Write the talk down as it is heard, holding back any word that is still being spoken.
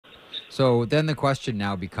So then the question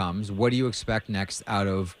now becomes, what do you expect next out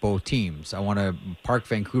of both teams? I want to park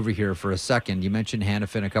Vancouver here for a second. You mentioned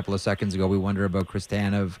Hannafin a couple of seconds ago. We wonder about Chris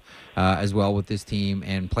Tanev as well with this team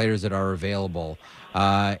and players that are available.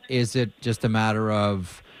 Is it just a matter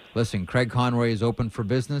of, listen, Craig Conroy is open for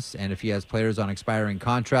business, and if he has players on expiring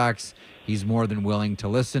contracts, he's more than willing to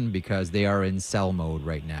listen because they are in sell mode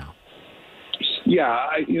right now? Yeah,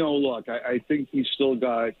 look, I think he's still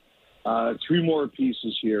got three more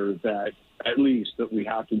pieces here that at least that we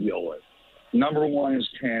have to deal with. Number one is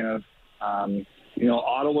Tanev.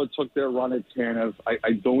 Ottawa took their run at Tanev.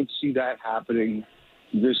 I don't see that happening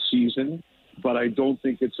this season, but I don't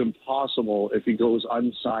think it's impossible if he goes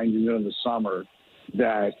unsigned in the summer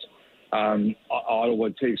that Ottawa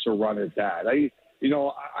takes a run at that. I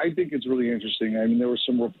think it's really interesting. I mean, there were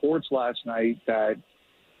some reports last night that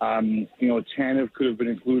Tanev could have been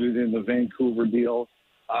included in the Vancouver deal.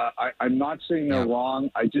 I'm not saying they're wrong.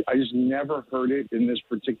 I just never heard it in this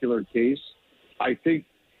particular case. I think,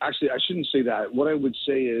 actually, I shouldn't say that. What I would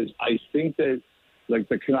say is I think that, like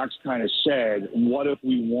the Canucks kind of said, what if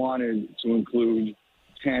we wanted to include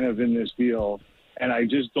Tanev in this deal? And I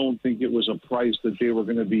just don't think it was a price that they were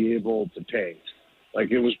going to be able to pay.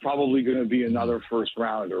 Like, it was probably going to be another first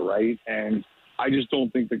rounder, right? And I just don't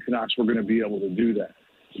think the Canucks were going to be able to do that.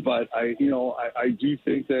 But I do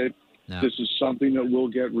think that this is something that will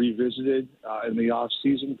get revisited in the off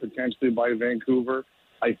season, potentially by Vancouver.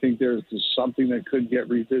 I think there's something that could get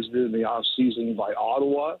revisited in the off season by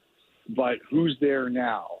Ottawa. But who's there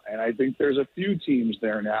now? And I think there's a few teams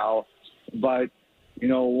there now. But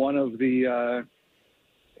one of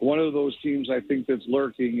those teams I think that's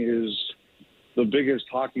lurking is the biggest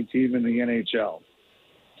hockey team in the NHL.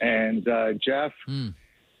 And Jeff,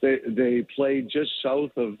 they play just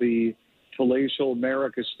south of the palatial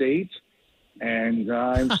Merrick Estate, and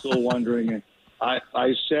I'm still wondering. I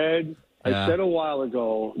said a while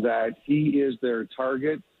ago that he is their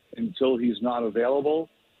target until he's not available,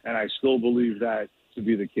 and I still believe that to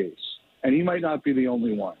be the case. And he might not be the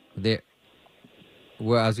only one.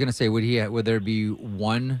 Well, I was going to say, would there be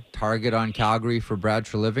one target on Calgary for Brad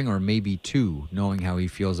Treliving, or maybe two, knowing how he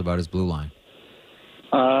feels about his blue line?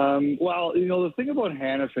 Well, the thing about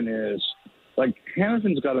Hannafin is, like,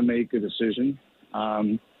 Hannafin's got to make a decision.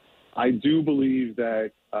 I do believe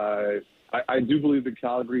that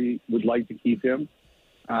Calgary would like to keep him.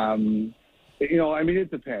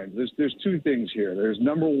 It depends. There's two things here. There's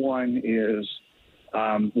number one is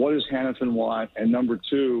what does Hannafin want, and number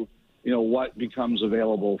two, what becomes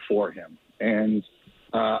available for him. And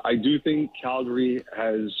I do think Calgary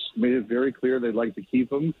has made it very clear they'd like to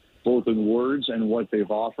keep him, both in words and what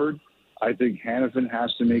they've offered. I think Hannafin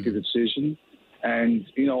has to make a decision. And,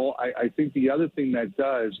 I think the other thing that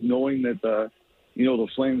does, knowing that the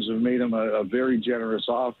Flames have made him a very generous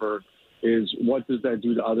offer, is what does that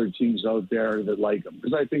do to other teams out there that like him?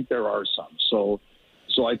 Because I think there are some. So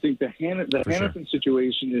I think the Hannafin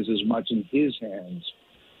situation is as much in his hands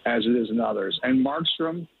as it is in others. And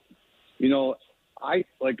Markstrom, I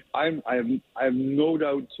have no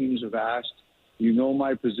doubt teams have asked.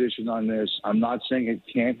 My position on this. I'm not saying it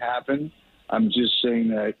can't happen. I'm just saying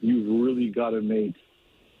that you've really got to make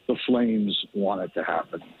the Flames want it to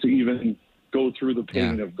happen, to even go through the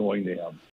pain of going to him.